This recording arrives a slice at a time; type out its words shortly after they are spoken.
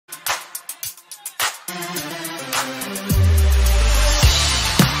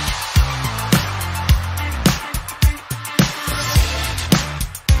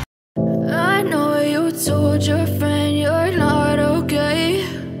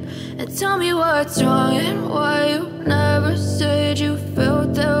And tell me what's wrong and why you never said you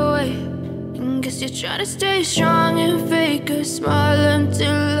felt that way. And guess you're trying to stay strong and fake a smile until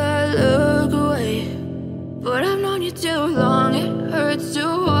I look away. But I've known you too long, it hurts to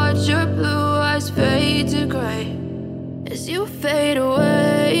watch your blue eyes fade to gray as you fade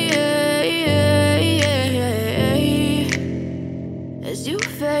away, as you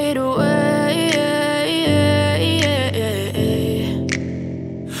fade away.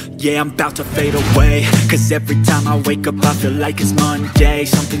 Yeah, I'm about to fade away, cause every time I wake up I feel like it's Monday.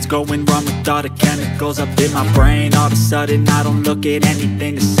 Something's going wrong with all the chemicals up in my brain. All of a sudden I don't look at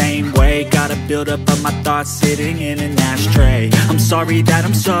anything the same way. Got a buildup of my thoughts sitting in an ashtray. I'm sorry that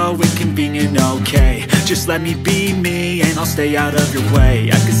I'm so inconvenient, okay. Just let me be me and I'll stay out of your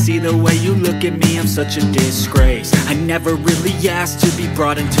way. I can see the way you look at me, I'm such a disgrace. I never really asked to be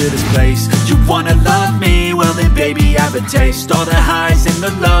brought into this place. You wanna love me? Well then baby I have a taste. All the highs and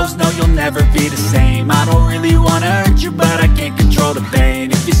the lows, no, you'll never be the same. I don't really wanna hurt you, but I can't control the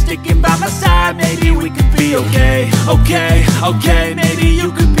pain. If you're sticking by my side, maybe we could be okay. Okay, maybe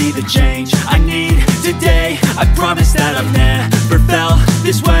you could be the change I need today. I promise that I've never felt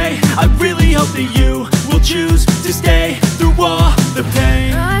this way. I really hope that you will choose to stay through all the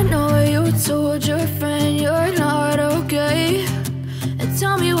pain. I know you told your friend you're not okay. And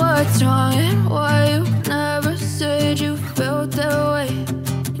tell me what's wrong and why you never said you felt that way.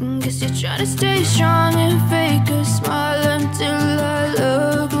 Guess you're trying to stay strong and fake a smile until I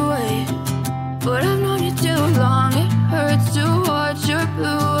look away. But I've known you too long, it hurts to watch your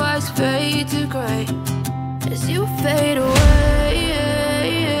blue eyes fade to gray as you fade away,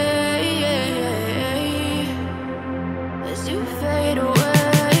 as you fade away,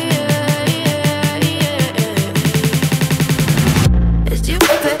 as you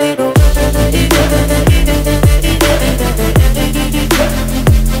fade away.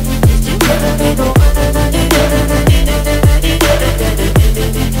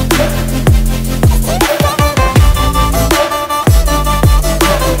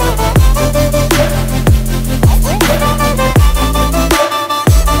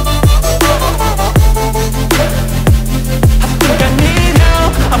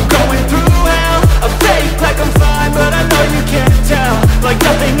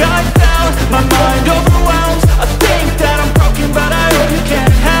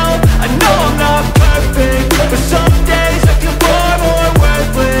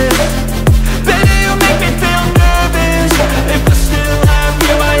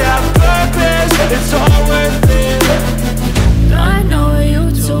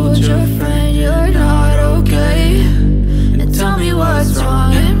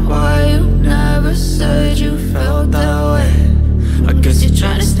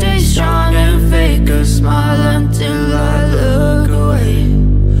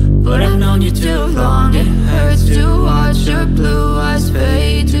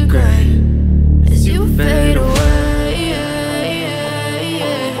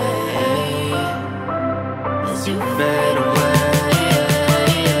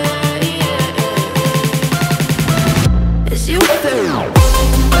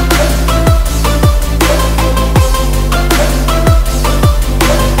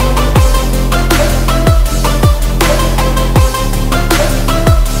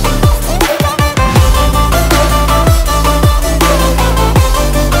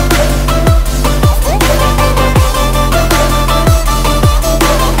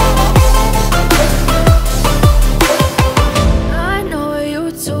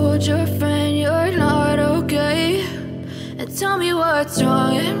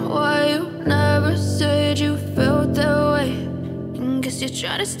 You're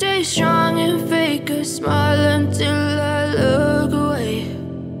trying to stay strong and fake a smile until I look away.